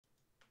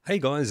Hey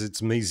guys,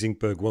 it's me,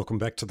 Zincberg. Welcome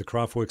back to the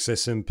Craftworks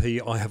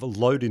SMP. I have a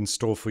load in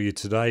store for you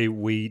today.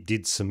 We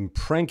did some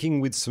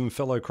pranking with some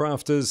fellow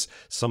crafters.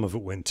 Some of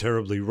it went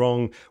terribly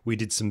wrong. We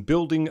did some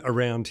building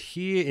around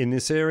here in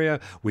this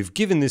area. We've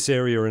given this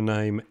area a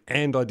name,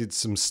 and I did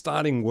some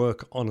starting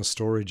work on a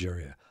storage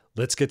area.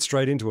 Let's get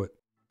straight into it.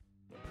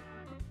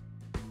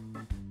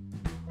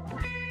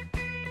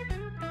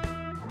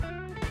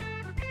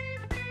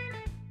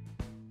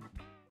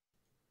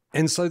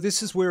 And so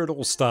this is where it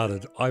all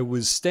started. I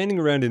was standing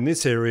around in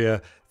this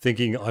area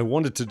thinking I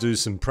wanted to do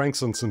some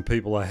pranks on some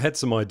people. I had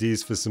some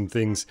ideas for some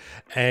things,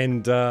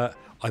 and I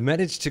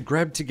managed to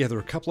grab together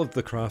a couple of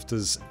the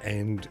crafters,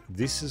 and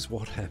this is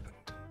what happened.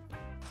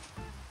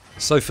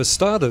 So for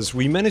starters,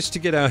 we managed to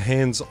get our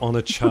hands on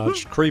a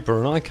charged creeper,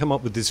 and I come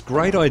up with this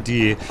great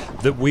idea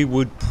that we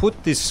would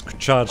put this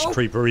charged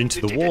creeper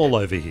into the wall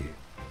over here.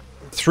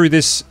 Through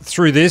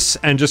this,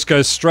 and just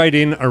go straight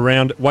in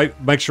around. Wait,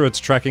 make sure it's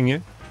tracking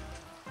you.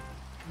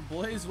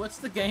 Boys, what's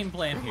the game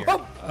plan here?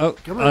 Oh,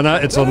 I know,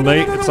 it's on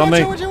me. It's on me.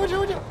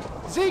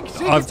 Zeke,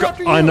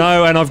 I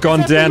know, and I've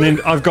gone down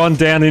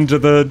into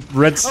the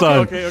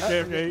redstone.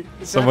 Okay.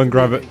 Someone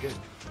grab it.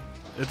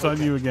 It's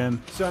on you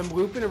again. So I'm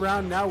looping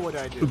around now. What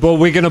I do? But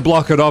we're gonna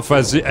block it off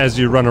as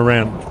you run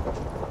around.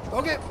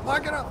 Okay,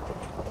 lock it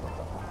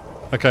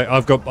up. Okay,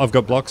 I've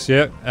got blocks.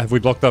 Yeah, have we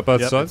blocked up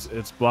both Yep, sides?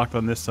 it's blocked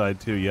on this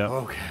side too. Yeah.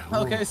 Okay.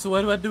 Okay, so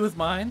what do I do with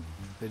mine?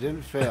 They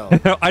didn't fail.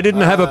 I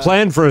didn't have a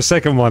plan for a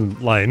second one,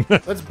 Lane.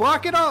 Let's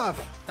block it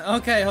off.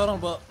 Okay, hold on.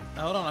 Well,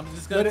 hold on. I'm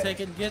just gonna take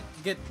it and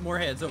get more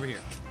heads over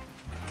here.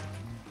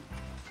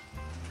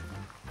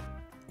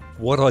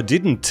 What I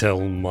didn't tell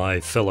my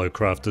fellow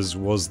crafters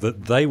was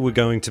that they were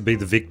going to be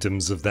the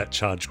victims of that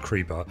charged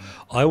creeper.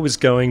 I was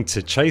going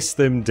to chase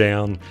them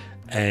down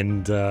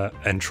and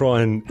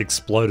try and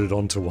explode it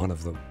onto one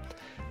of them.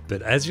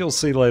 But as you'll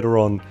see later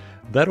on,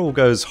 that all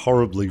goes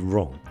horribly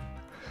wrong.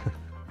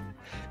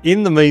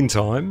 In the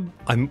meantime,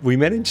 we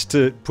managed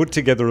to put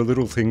together a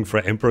little thing for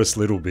Empress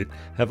Littlebit.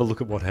 Have a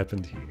look at what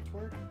happened here.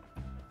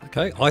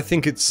 Okay, I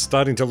think it's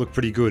starting to look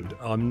pretty good.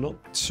 I'm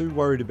not too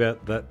worried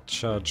about that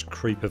charged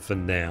creeper for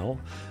now.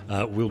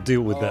 We'll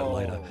deal with that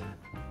later.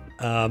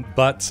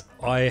 But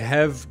I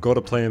have got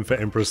a plan for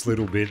Empress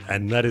Littlebit,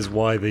 and that is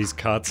why these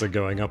carts are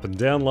going up and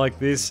down like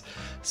this.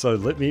 So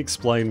let me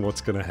explain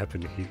what's going to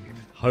happen here.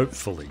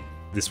 Hopefully,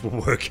 this will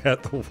work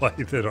out the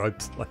way that I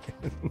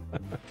plan.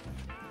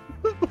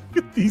 Look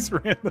at these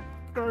random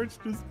cards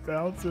just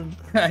bouncing.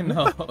 I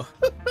know.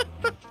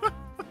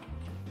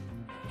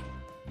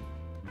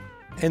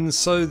 And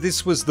so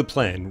this was the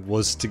plan,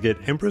 was to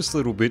get Empress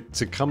Littlebit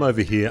to come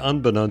over here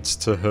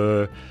unbeknownst to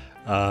her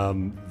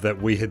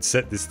that we had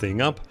set this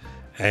thing up,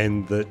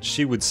 and that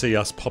she would see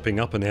us popping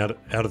up and out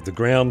of the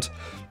ground.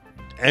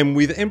 And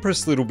with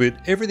Empress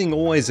Littlebit, everything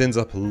always ends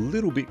up a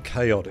little bit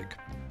chaotic.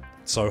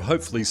 So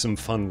hopefully some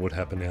fun would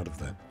happen out of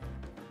that.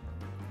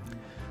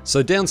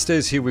 So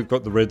downstairs here we've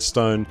got the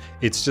redstone.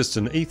 It's just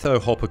an etho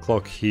hopper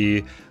clock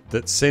here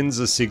that sends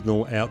a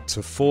signal out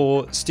to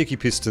 4 sticky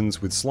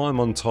pistons with slime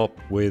on top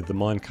where the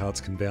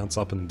minecarts can bounce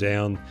up and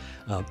down.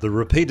 The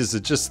repeaters are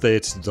just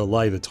there to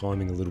delay the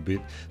timing a little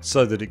bit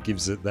so that it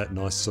gives it that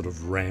nice sort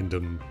of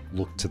random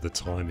look to the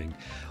timing.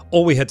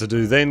 All we had to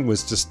do then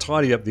was just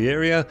tidy up the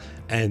area,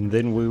 and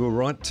then we were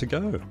right to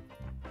go.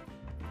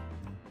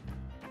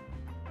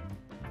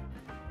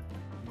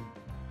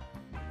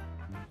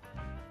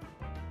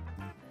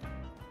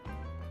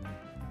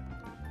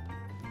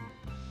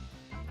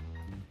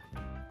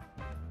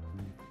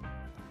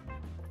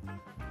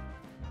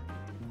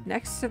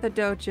 Next to the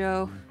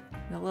dojo,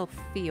 in a little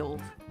field.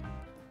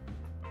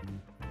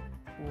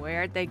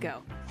 Where'd they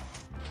go?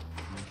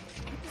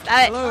 Stop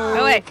it! Hello.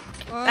 Go away!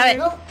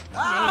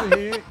 Stop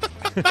it!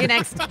 You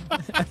next.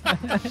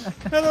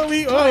 Hello,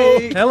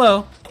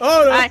 Hello.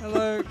 Oh, no. Hi.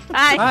 Hello.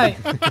 Hi. Hi.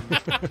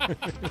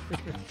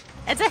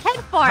 It's a head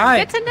farm.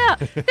 Hi. Good to know.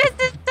 This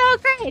is so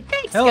great.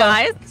 Thanks, Hello.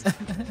 guys.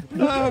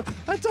 No,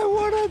 I don't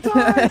want to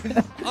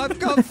die. I've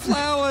got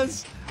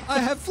flowers. I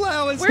have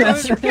flowers. Where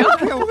did you go?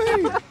 Kill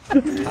me.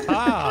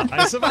 Ah,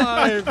 I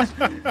survived.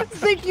 I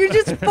think you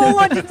just full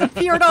on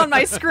disappeared on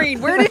my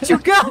screen. Where did you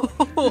go?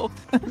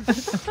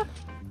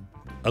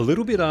 A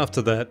little bit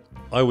after that,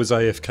 I was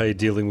AFK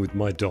dealing with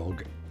my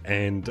dog,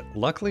 and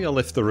luckily I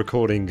left the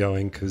recording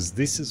going because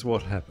this is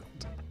what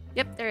happened.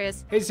 Yep, there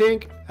is. Hey,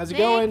 Zink. How's it Zink.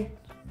 going?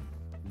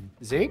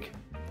 Zink?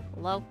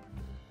 Hello?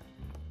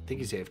 I think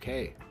he's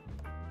AFK.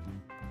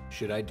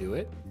 Should I do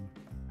it?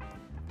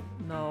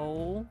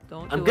 No,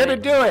 don't do I'm gonna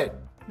it. do it.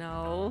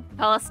 No.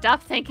 Paula,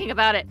 stop thinking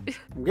about it.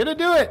 I'm gonna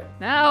do it.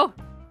 No.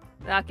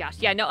 Oh, gosh.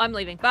 Yeah, no, I'm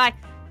leaving. Bye.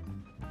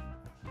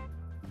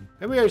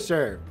 Come here,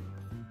 sir.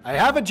 I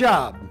have a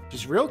job.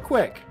 Just real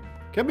quick.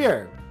 Come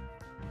here.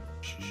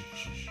 Shh, shh,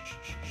 shh, shh,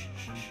 shh,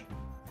 shh, shh.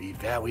 Be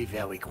very,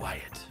 very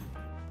quiet.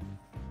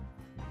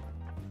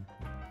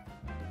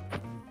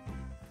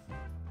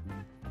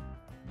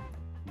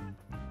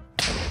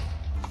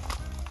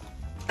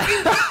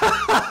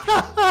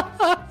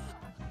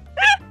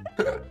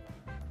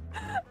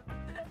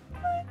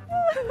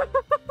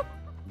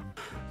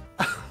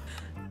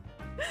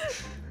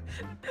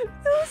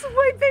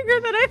 way bigger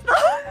than I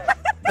thought.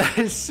 That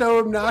is so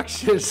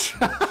obnoxious.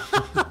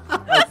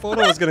 I thought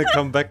I was going to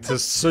come back to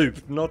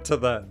soup, not to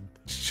that.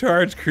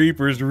 Charge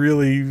creepers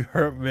really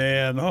hurt,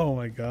 man. Oh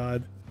my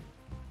god.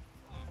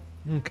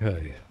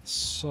 Okay,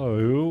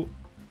 so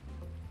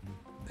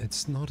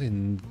it's not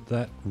in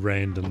that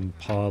random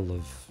pile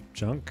of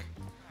junk.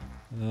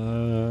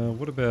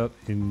 What about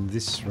in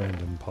this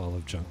random pile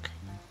of junk?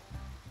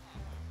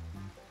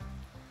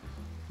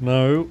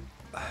 No,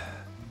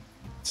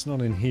 it's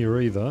not in here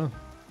either.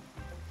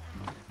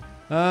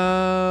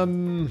 I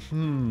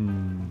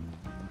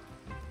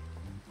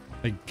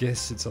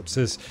guess it's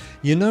upstairs.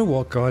 You know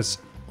what, guys?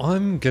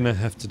 I'm gonna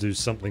have to do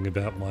something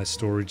about my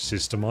storage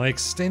system. I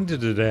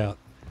extended it out.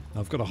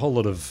 I've got a whole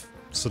lot of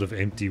sort of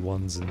empty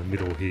ones in the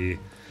middle here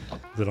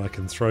that I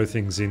can throw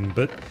things in,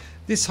 but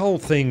this whole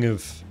thing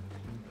of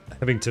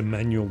having to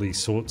manually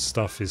sort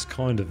stuff is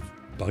kind of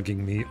bugging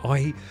me.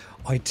 I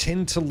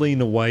tend to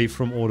lean away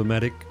from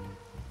automatic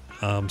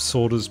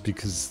sorters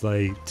because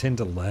they tend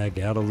to lag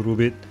out a little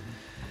bit,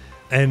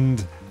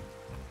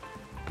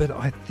 but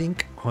I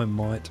think I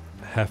might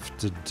have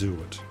to do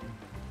it.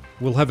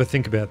 We'll have a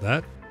think about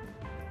that.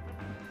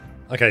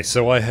 Okay,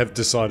 so I have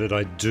decided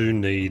I do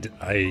need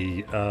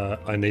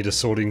a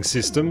sorting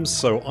system,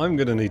 so I'm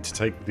going to need to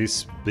take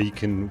this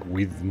beacon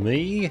with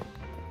me.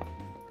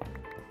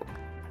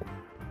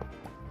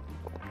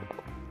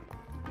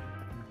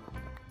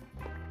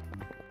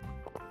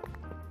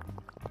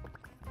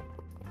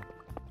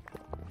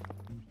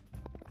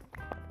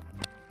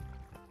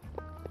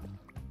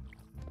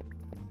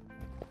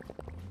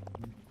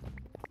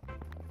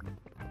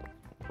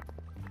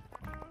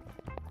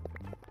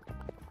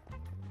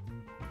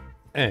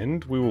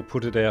 And we will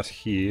put it out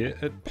here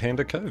at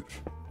Panda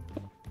Cove.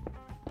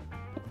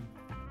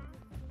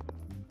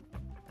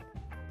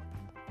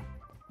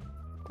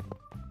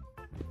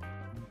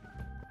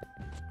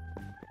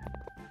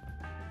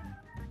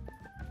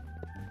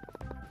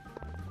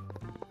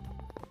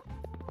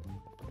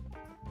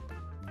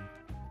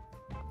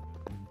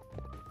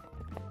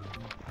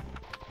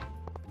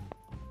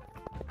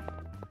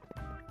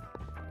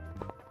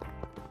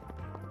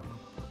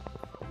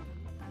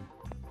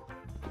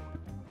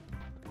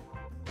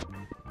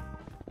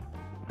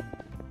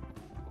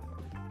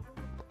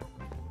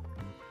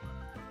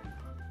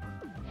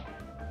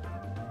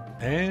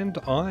 And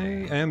I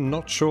am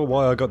not sure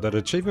why I got that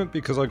achievement,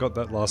 because I got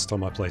that last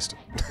time I placed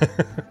it.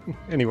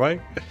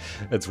 Anyway,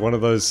 it's one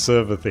of those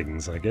server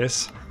things, I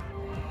guess.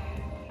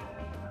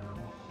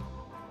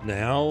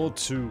 Now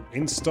to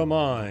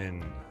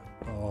Instamine.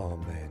 Oh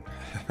man.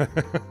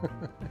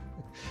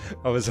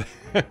 I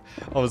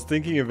was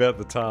thinking about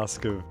the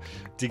task of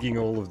digging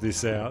all of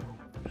this out,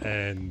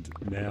 and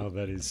now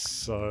that is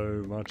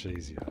so much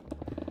easier.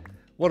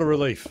 What a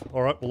relief.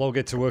 Alright, well I'll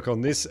get to work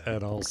on this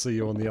and I'll see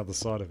you on the other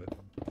side of it.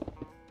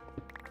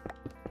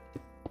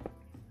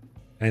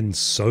 And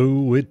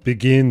so it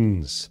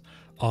begins.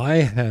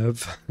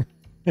 I've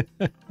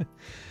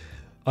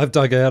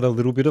dug out a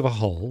little bit of a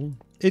hole.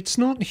 It's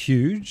not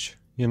huge,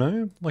 you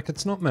know, like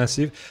it's not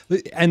massive.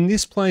 And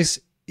this place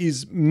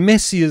is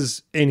messy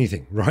as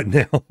anything right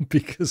now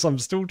because I'm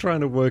still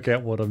trying to work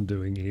out what I'm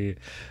doing here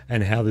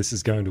and how this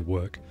is going to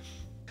work.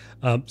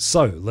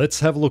 So let's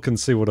have a look and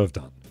see what I've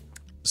done.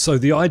 So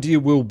the idea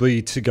will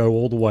be to go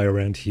all the way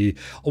around here.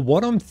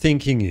 What I'm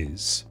thinking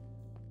is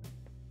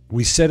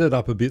we set it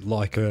up a bit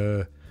like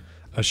a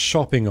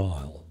shopping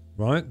aisle,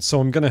 right? So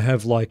I'm going to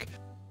have like,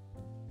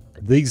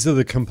 these are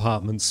the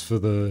compartments for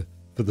the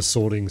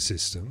sorting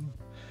system,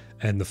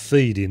 and the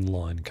feed in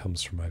line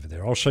comes from over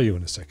there. I'll show you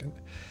in a second.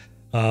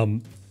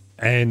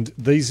 And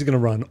these are going to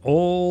run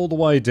all the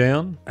way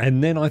down,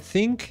 and then I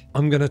think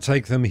I'm going to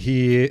take them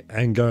here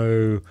and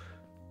go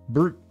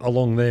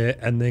along there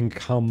and then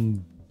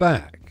come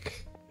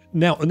back.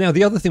 Now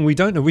the other thing we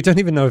don't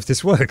even know if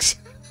this works.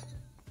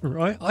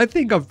 Right? I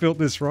think I've built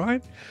this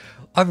right.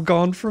 I've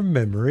gone from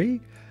memory.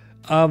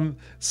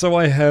 So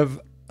I have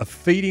a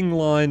feeding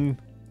line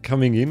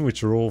coming in,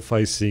 which are all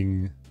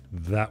facing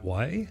that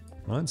way,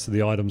 right? So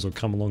the items will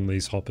come along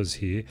these hoppers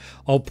here.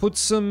 I'll put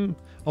some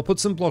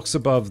blocks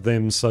above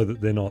them so that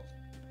they're not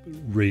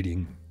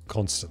reading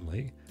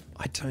constantly.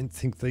 I don't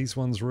think these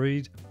ones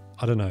read.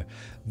 I don't know.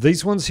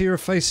 These ones here are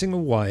facing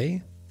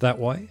away, that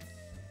way.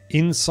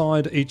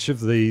 Inside each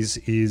of these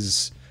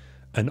is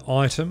an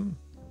item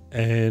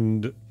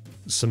and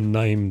some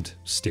named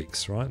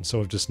sticks, right?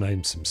 So I've just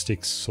named some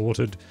sticks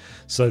sorted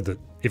so that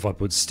if I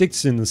put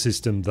sticks in the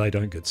system, they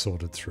don't get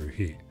sorted through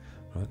here,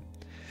 right?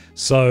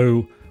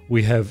 So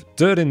we have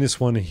dirt in this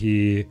one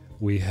here.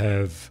 We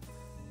have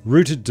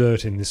rooted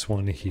dirt in this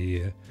one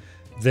here.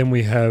 Then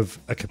we have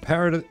a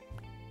comparator.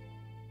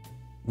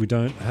 We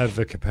don't have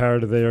a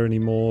comparator there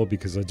anymore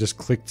because I just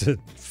clicked it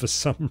for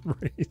some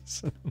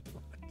reason.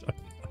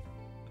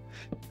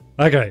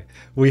 Okay,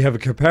 we have a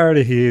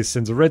comparator here,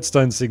 sends a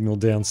redstone signal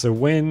down. So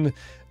when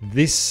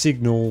this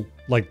signal,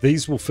 like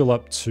these will fill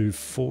up to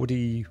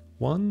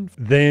 41,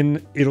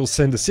 then it'll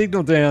send a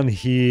signal down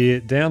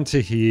here, down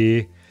to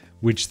here,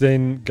 which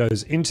then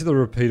goes into the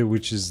repeater,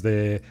 which is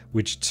there,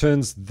 which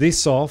turns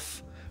this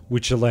off,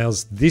 which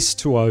allows this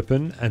to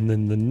open, and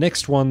then the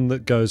next one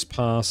that goes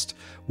past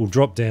will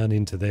drop down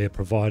into there,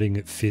 providing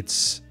it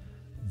fits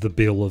the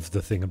bill of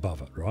the thing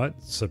above it, right?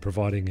 So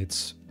providing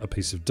it's a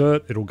piece of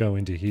dirt, it'll go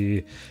into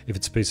here. If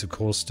it's a piece of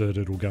coarse dirt,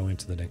 it'll go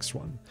into the next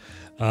one.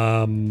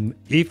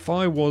 If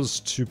I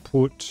was to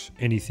put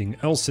anything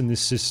else in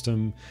this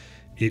system,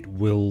 it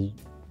will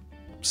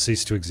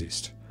cease to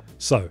exist.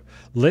 So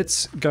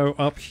let's go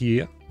up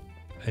here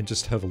and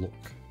just have a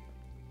look.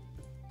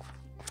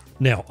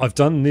 Now, I've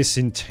done this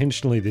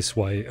intentionally this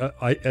way.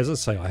 As I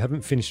say, I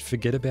haven't finished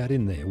forget about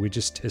in there. We're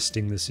just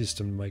testing the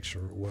system to make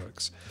sure it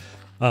works.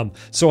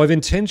 So I've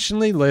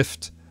intentionally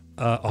left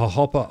a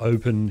hopper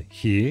open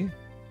here.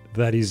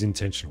 That is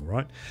intentional,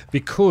 right?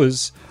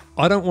 Because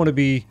I don't want to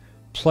be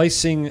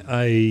placing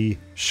a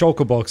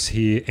shulker box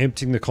here,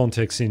 emptying the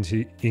contents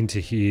into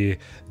here,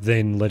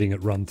 then letting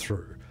it run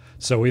through.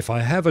 So if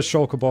I have a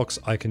shulker box,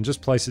 I can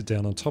just place it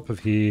down on top of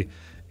here.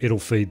 It'll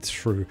feed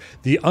through.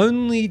 The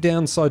only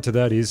downside to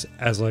that is,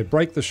 as I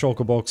break the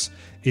shulker box,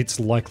 it's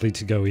likely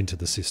to go into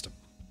the system.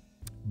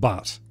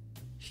 But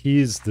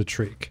here's the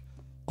trick.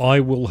 I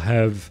will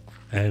have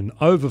an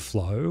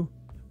overflow,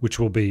 which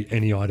will be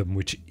any item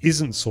which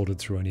isn't sorted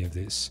through any of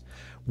this,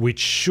 which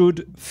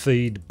should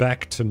feed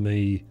back to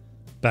me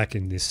back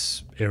in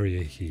this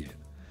area here.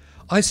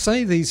 I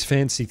say these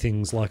fancy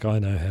things like I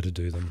know how to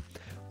do them.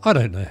 I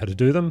don't know how to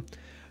do them.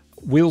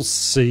 We'll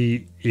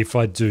see if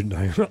I do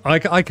know.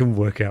 I can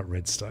work out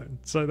redstone,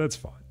 so that's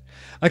fine.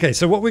 Okay,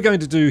 so what we're going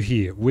to do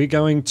here, we're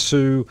going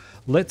to,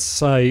 let's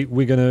say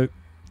we're going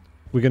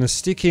to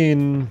stick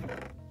in,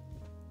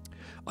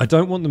 I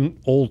don't want them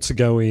all to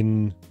go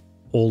in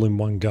all in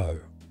one go,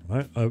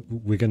 right?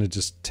 We're going to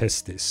just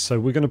test this. So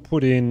we're going to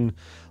put in,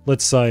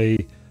 let's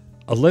say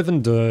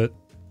 11 dirt,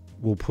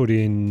 we'll put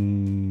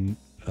in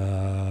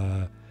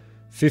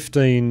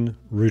 15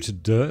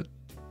 rooted dirt,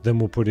 then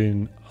we'll put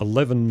in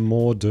 11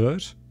 more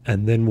dirt,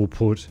 and then we'll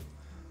put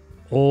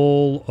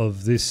all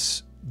of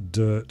this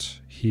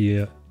dirt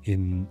here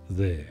in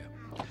there.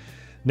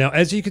 Now,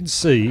 as you can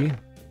see,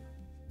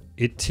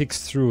 it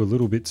ticks through a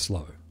little bit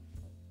slow,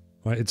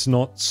 right? It's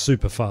not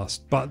super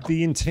fast, but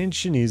the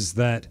intention is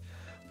that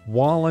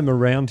while I'm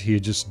around here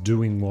just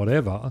doing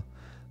whatever,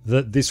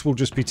 that this will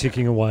just be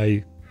ticking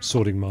away,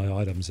 sorting my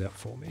items out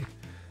for me.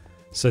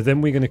 So then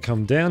we're going to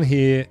come down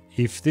here.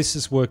 If this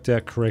has worked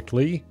out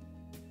correctly,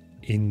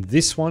 in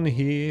this one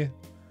here,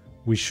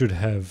 we should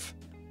have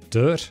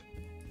dirt.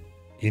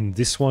 In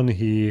this one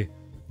here,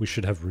 we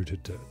should have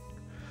rooted dirt.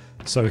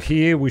 So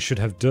here we should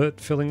have dirt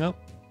filling up.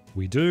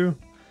 We do.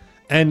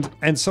 And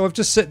so I've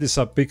just set this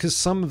up because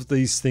some of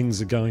these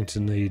things are going to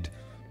need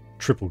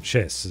triple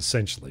chests,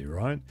 essentially,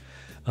 right?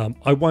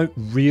 I won't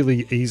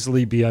really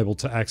easily be able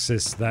to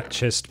access that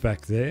chest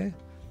back there,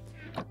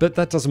 but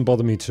that doesn't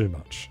bother me too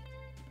much.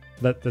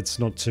 That's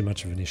not too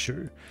much of an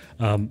issue.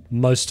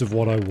 Most of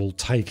what I will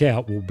take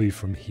out will be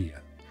from here.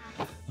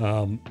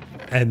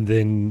 And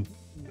then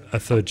a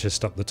third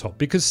chest up the top.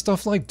 Because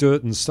stuff like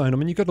dirt and stone, I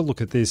mean, you've got to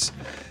look at this.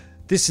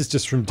 This is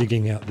just from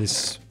digging out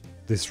this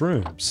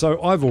room.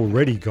 So I've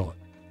already got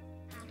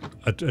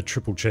a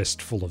triple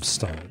chest full of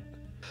stone.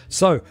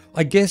 So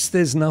I guess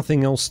there's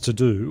nothing else to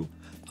do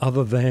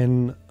other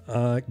than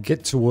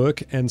get to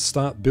work and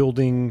start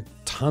building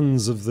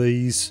tons of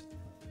these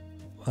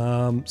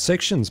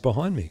sections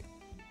behind me.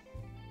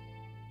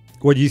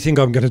 What, do you think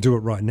I'm going to do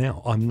it right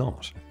now? I'm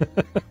not.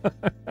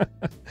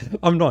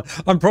 I'm not.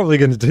 I'm probably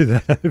going to do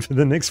that over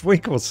the next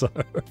week or so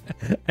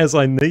as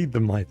I need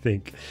them, I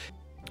think.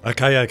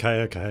 Okay.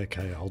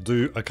 I'll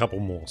do a couple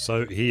more.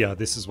 So here,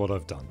 this is what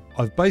I've done.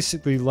 I've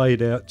basically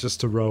laid out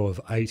just a row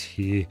of 8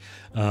 here.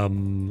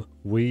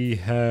 We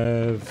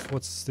have,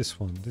 what's this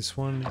one? This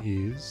one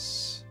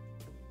is,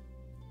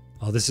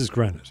 oh, this is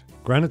granite.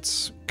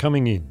 Granite's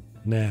coming in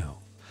now.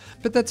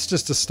 But that's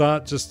just a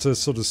start, just to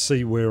sort of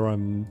see where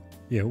I'm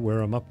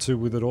up to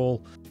with it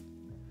all.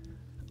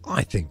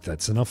 I think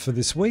that's enough for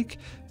this week.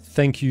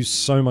 Thank you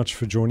so much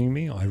for joining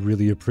me. I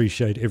really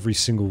appreciate every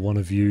single one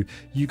of you.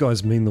 You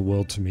guys mean the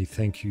world to me.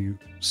 Thank you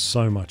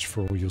so much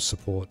for all your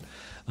support.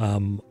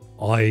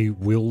 I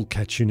will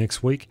catch you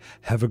next week.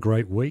 Have a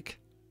great week.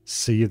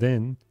 See you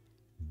then.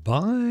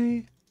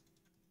 Bye.